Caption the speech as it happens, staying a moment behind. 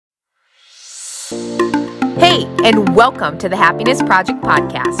Hey, and welcome to the Happiness Project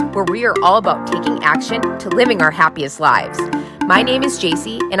podcast, where we are all about taking action to living our happiest lives. My name is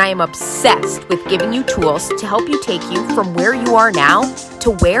JC, and I am obsessed with giving you tools to help you take you from where you are now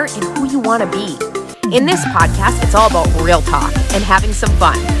to where and who you want to be. In this podcast, it's all about real talk and having some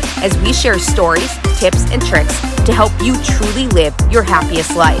fun as we share stories, tips, and tricks to help you truly live your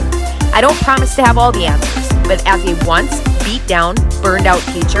happiest life. I don't promise to have all the answers, but as a once beat down, burned out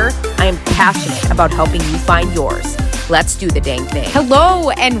teacher, I am passionate about helping you find yours. Let's do the dang thing.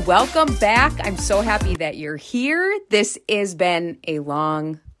 Hello and welcome back. I'm so happy that you're here. This has been a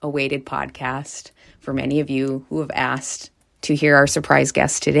long awaited podcast for many of you who have asked to hear our surprise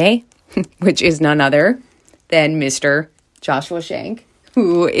guest today, which is none other than Mr. Joshua Shank,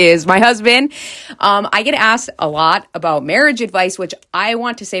 who is my husband. I get asked a lot about marriage advice, which I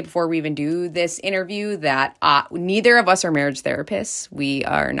want to say before we even do this interview that neither of us are marriage therapists.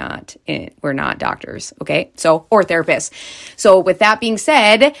 We're not doctors, okay? Or therapists. So with that being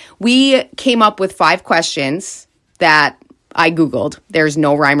said, we came up with 5 questions that I Googled. There's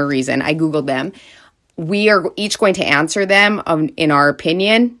no rhyme or reason. I Googled them. We are each going to answer them in our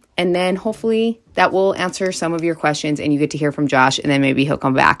opinion. And then hopefully that will answer some of your questions and you get to hear from Josh and then maybe he'll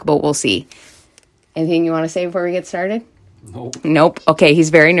come back, but we'll see. Anything you want to say before we get started? Nope. Okay,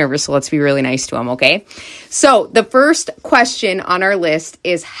 he's very nervous, so let's be really nice to him, okay? So the first question on our list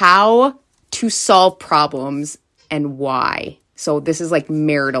is how to solve problems and why. So this is like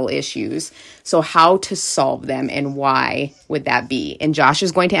marital issues. So how to solve them and why would that be? And Josh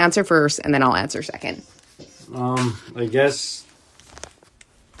is going to answer first and then I'll answer second. I guess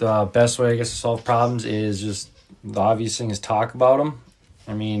the best way, to solve problems is just the obvious thing is talk about them.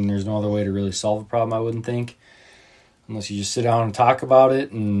 I mean, there's no other way to really solve a problem, I wouldn't think, unless you just sit down and talk about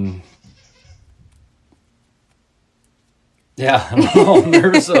it. And yeah, I don't know, I'm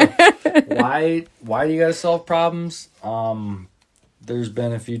nervous. Why do you gotta solve problems? There's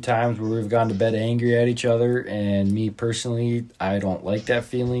been a few times where we've gone to bed angry at each other, and me personally, I don't like that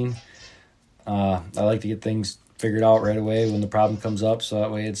feeling. I like to get things figured out right away when the problem comes up, so that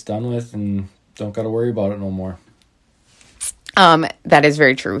way it's done with and don't got to worry about it no more. That is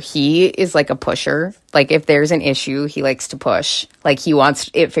very true. He is like a pusher. Like if there's an issue, he likes to push. Like he wants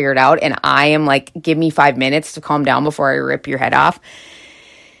it figured out, and I am like, give me 5 minutes to calm down before I rip your head off.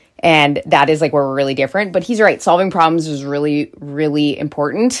 And that is like where we're really different. But he's right. Solving problems is really, really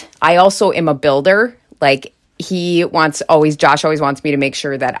important. I also am a builder. Like Josh always wants me to make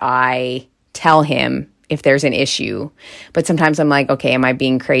sure that I tell him if there's an issue. But sometimes I'm like, okay, am I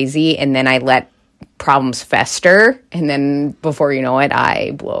being crazy? And then I let problems fester. And then before you know it,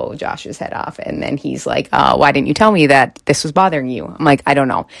 I blow Josh's head off. And then he's like, why didn't you tell me that this was bothering you? I'm like, I don't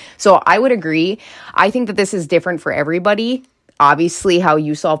know. So I would agree. I think that this is different for everybody. Obviously, how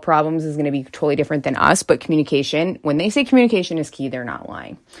you solve problems is going to be totally different than us. But communication, when they say communication is key, they're not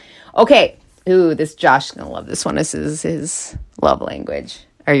lying. Okay. Ooh, Josh is going to love this one. This is his love language.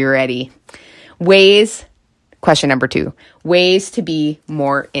 Are you ready? Question number 2, ways to be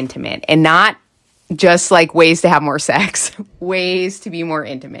more intimate, and not just like ways to have more sex, ways to be more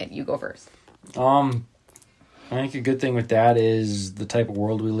intimate. You go first. I think a good thing with that is the type of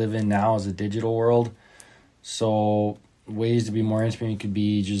world we live in now is a digital world. So ways to be more intimate could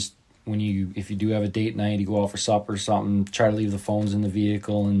be just if you do have a date night, you go out for supper or something, try to leave the phones in the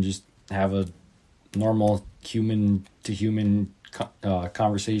vehicle and just have a normal human to human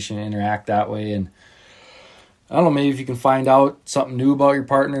conversation, interact that way. And I don't know, maybe if you can find out something new about your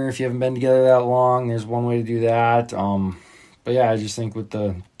partner, if you haven't been together that long, there's one way to do that. But yeah, I just think with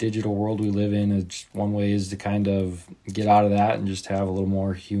the digital world we live in, it's one way is to kind of get out of that and just have a little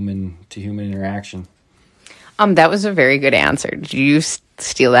more human to human interaction. That was a very good answer. Did you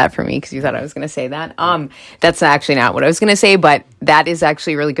steal that from me because you thought I was going to say that? That's actually not what I was going to say, but that is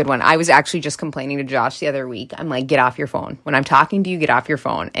actually a really good one. I was actually just complaining to Josh the other week. I'm like, get off your phone. When I'm talking to you, get off your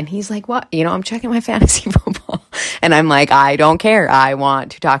phone. And he's like, what? I'm checking my fantasy football. And I'm like, I don't care. I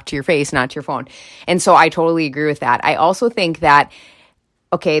want to talk to your face, not to your phone. And so I totally agree with that. I also think that,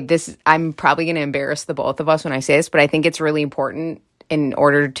 I'm probably going to embarrass the both of us when I say this, but I think it's really important in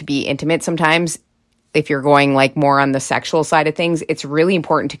order to be intimate sometimes. If you're going like more on the sexual side of things, it's really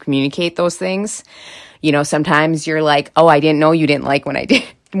important to communicate those things. Sometimes you're like, oh, I didn't know you didn't like when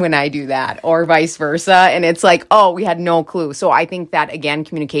I do that, or vice versa. And it's like, oh, we had no clue. So I think that, again,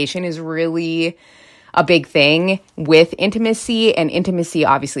 communication is really a big thing with intimacy. And intimacy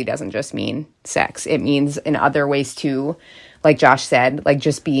obviously doesn't just mean sex. It means in other ways too. Like Josh said, like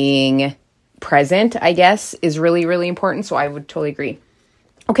just being present, I guess, is really, really important. So I would totally agree.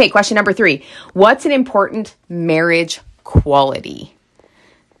 Okay, question number 3. What's an important marriage quality?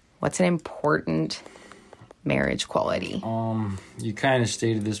 What's an important marriage quality? You kind of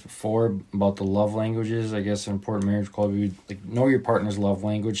stated this before about the love languages. I guess an important marriage quality, like, know your partner's love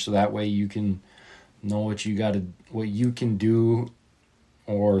language, so that way you can know what you can do,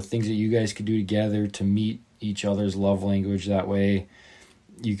 or things that you guys could do together to meet each other's love language. That way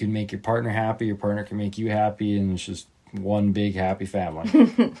you can make your partner happy, your partner can make you happy, and it's just one big happy family.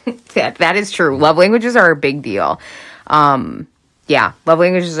 That is true. Love languages are a big deal. Yeah, love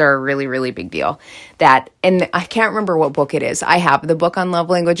languages are a really, really big deal. And I can't remember what book it is. I have the book on love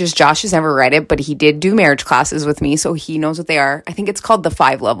languages. Josh has never read it, but he did do marriage classes with me, so he knows what they are. I think it's called The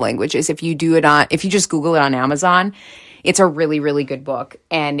 5 Love Languages. If you just Google it on Amazon, it's a really, really good book,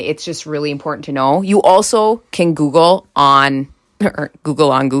 and it's just really important to know. You also can Google on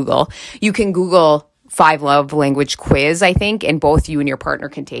Google. You can Google 5 love language quiz, I think, and both you and your partner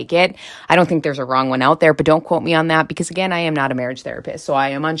can take it. I don't think there's a wrong one out there, but don't quote me on that because, again, I am not a marriage therapist, so I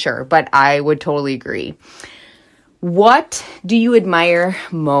am unsure, but I would totally agree. What do you admire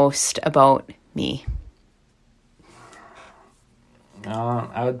most about me?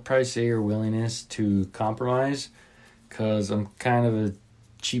 I would probably say your willingness to compromise, because I'm kind of a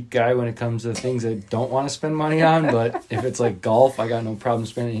cheap guy when it comes to things I don't want to spend money on, but if it's like golf, I got no problem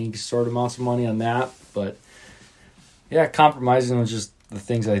spending any sort of amounts of money on that. But yeah, compromising on just the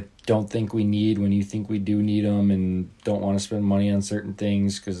things I don't think we need when you think we do need them, and don't want to spend money on certain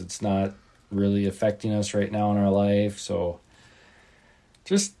things because it's not really affecting us right now in our life. So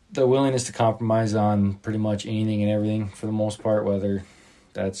just the willingness to compromise on pretty much anything and everything for the most part, whether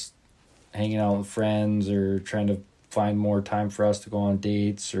that's hanging out with friends or trying to find more time for us to go on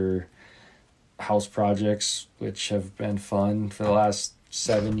dates or house projects, which have been fun for the last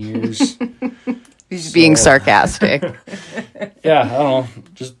 7 years. He's being sarcastic. Yeah, I don't know.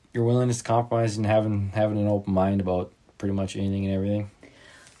 Just your willingness to compromise and having an open mind about pretty much anything and everything.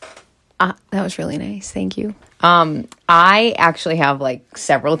 That was really nice. Thank you. I actually have like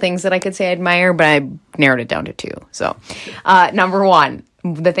several things that I could say I admire, but I narrowed it down to 2. So, number 1,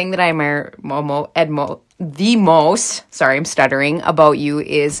 the thing that I admire the most, sorry, I'm stuttering, about you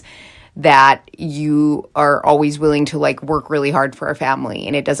is that you are always willing to like work really hard for our family,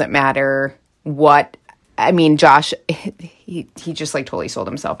 and it doesn't matter what. I mean, Josh, he just like totally sold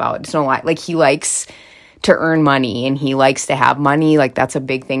himself out. It's no lie. Like, he likes to earn money and he likes to have money. Like, that's a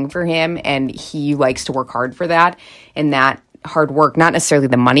big thing for him, and he likes to work hard for that. And that hard work, not necessarily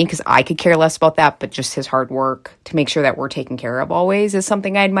the money, because I could care less about that, but just his hard work to make sure that we're taken care of always is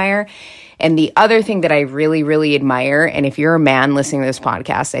something I admire. And the other thing that I really, really admire, and if you're a man listening to this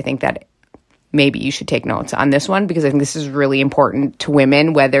podcast, I think that maybe you should take notes on this one, because I think this is really important to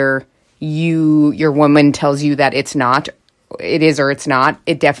women, whether your woman tells you that it's not, it is or it's not,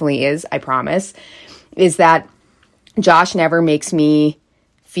 it definitely is, I promise, is that Josh never makes me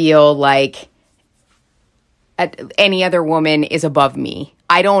feel like any other woman is above me.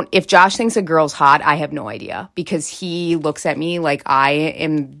 If Josh thinks a girl's hot, I have no idea, because he looks at me like I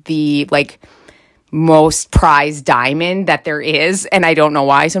am the like most prized diamond that there is. And I don't know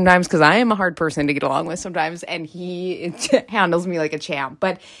why sometimes, because I am a hard person to get along with sometimes, and he handles me like a champ.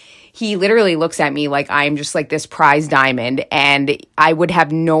 But he literally looks at me like I'm just like this prized diamond, and I would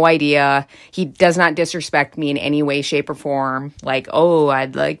have no idea. He does not disrespect me in any way, shape, or form. Like, oh,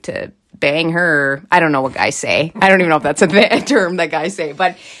 I'd like to bang her. I don't know what guys say. I don't even know if that's a term that guys say,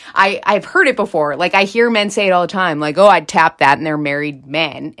 but I've heard it before. Like, I hear men say it all the time, like, oh, I'd tap that, and they're married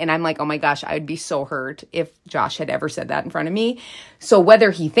men. And I'm like, oh my gosh, I would be so hurt if Josh had ever said that in front of me. So whether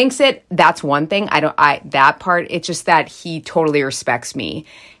he thinks it, that's one thing. That part, it's just that he totally respects me.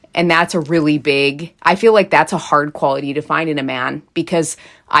 And that's a really big, I feel like that's a hard quality to find in a man, because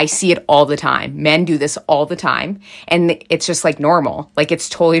I see it all the time. Men do this all the time. And it's just like normal. Like, it's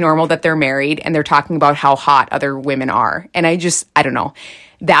totally normal that they're married and they're talking about how hot other women are. And I don't know.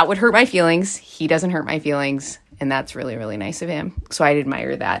 That would hurt my feelings. He doesn't hurt my feelings. And that's really, really nice of him. So I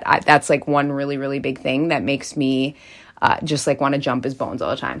admire that. That's like one really, really big thing that makes me just like want to jump his bones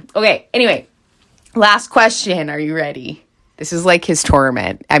all the time. Okay. Anyway, last question. Are you ready? This is like his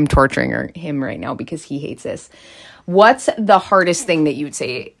torment. I'm torturing him right now because he hates this. What's the hardest thing that you would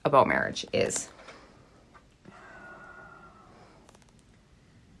say about marriage is?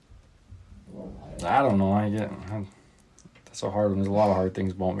 I don't know. That's a hard one. There's a lot of hard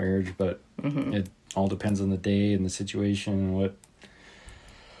things about marriage, but it all depends on the day and the situation and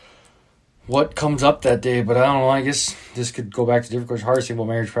what comes up that day. But I don't know. I guess this could go back to different questions. Hardest thing about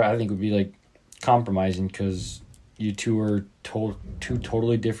marriage, I think, would be like compromising, because you two are two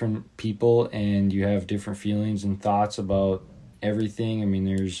totally different people, and you have different feelings and thoughts about everything. I mean,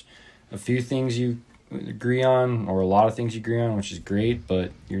 there's a few things you agree on, or a lot of things you agree on, which is great,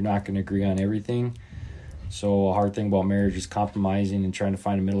 but you're not going to agree on everything. So a hard thing about marriage is compromising and trying to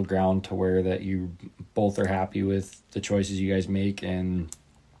find a middle ground to where that you both are happy with the choices you guys make. And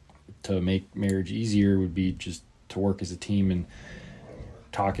to make marriage easier would be just to work as a team and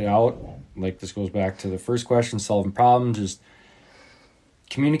talk it out. Like, this goes back to the first question, solving problems. Just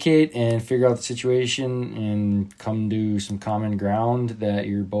communicate and figure out the situation and come to some common ground that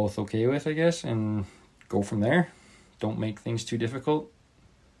you're both okay with, I guess, and go from there. Don't make things too difficult.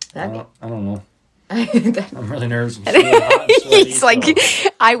 I don't know. I'm really nervous. I'm so hot and sweaty, He's like,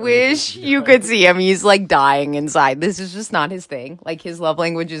 I wish you could see him. He's like dying inside. This is just not his thing. Like, his love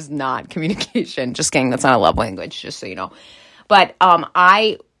language is not communication. Just kidding. That's not a love language, just so you know. But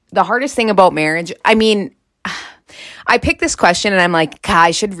the hardest thing about marriage, I mean, I picked this question and I'm like, God,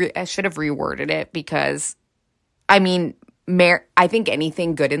 I should have reworded it, because I mean, I think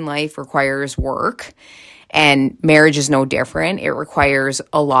anything good in life requires work. And marriage is no different. It requires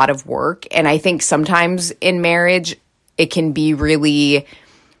a lot of work. And I think sometimes in marriage, it can be really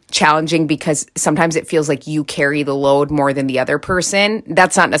challenging because sometimes it feels like you carry the load more than the other person.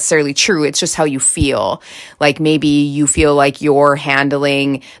 That's not necessarily true. It's just how you feel. Like, maybe you feel like you're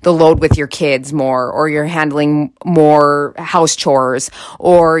handling the load with your kids more, or you're handling more house chores,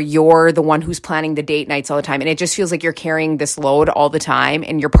 or you're the one who's planning the date nights all the time. And it just feels like you're carrying this load all the time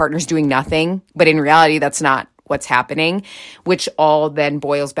and your partner's doing nothing. But in reality, that's not what's happening, which all then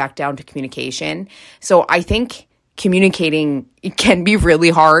boils back down to communication. So I think communicating can be really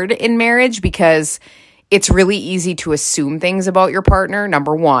hard in marriage, because it's really easy to assume things about your partner.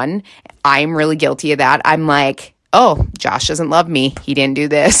 Number one, I'm really guilty of that. I'm like, oh, Josh doesn't love me. He didn't do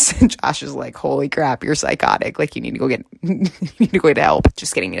this. Josh is like, holy crap, you're psychotic. Like, you need to go get help.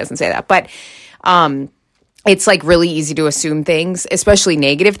 Just kidding. He doesn't say that. But it's like really easy to assume things, especially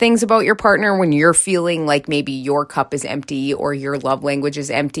negative things about your partner, when you're feeling like maybe your cup is empty or your love language is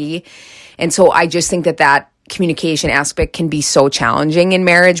empty. And so I just think that communication aspect can be so challenging in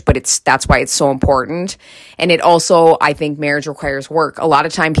marriage, but that's why it's so important. And it also, I think marriage requires work. A lot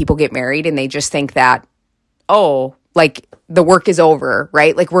of time people get married and they just think that, oh, like the work is over,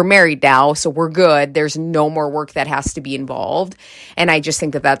 right? Like, we're married now, so we're good. There's no more work that has to be involved. And I just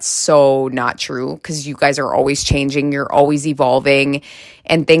think that that's so not true, because you guys are always changing. You're always evolving,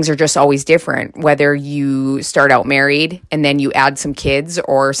 and things are just always different. Whether you start out married and then you add some kids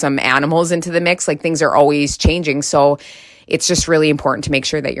or some animals into the mix, like, things are always changing. So it's just really important to make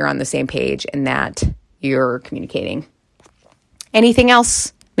sure that you're on the same page and that you're communicating. Anything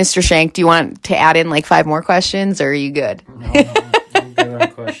else? Mr. Shank, do you want to add in like 5 more questions, or are you good? No, I'm good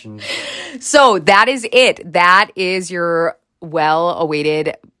on questions. So that is it. That is your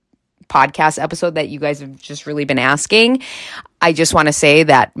well-awaited podcast episode that you guys have just really been asking. I just want to say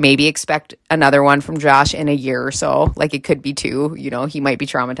that maybe expect another one from Josh in a year or so. Like, it could be 2. You know, he might be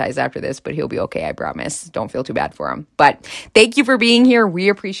traumatized after this, but he'll be okay, I promise. Don't feel too bad for him. But thank you for being here. We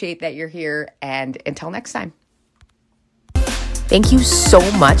appreciate that you're here. And until next time. Thank you so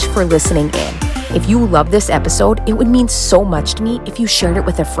much for listening in. If you love this episode, it would mean so much to me if you shared it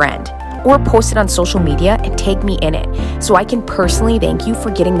with a friend, or post it on social media and tag me in it, so I can personally thank you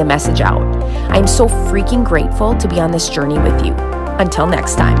for getting the message out. I am so freaking grateful to be on this journey with you. Until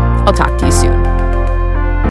next time, I'll talk to you soon.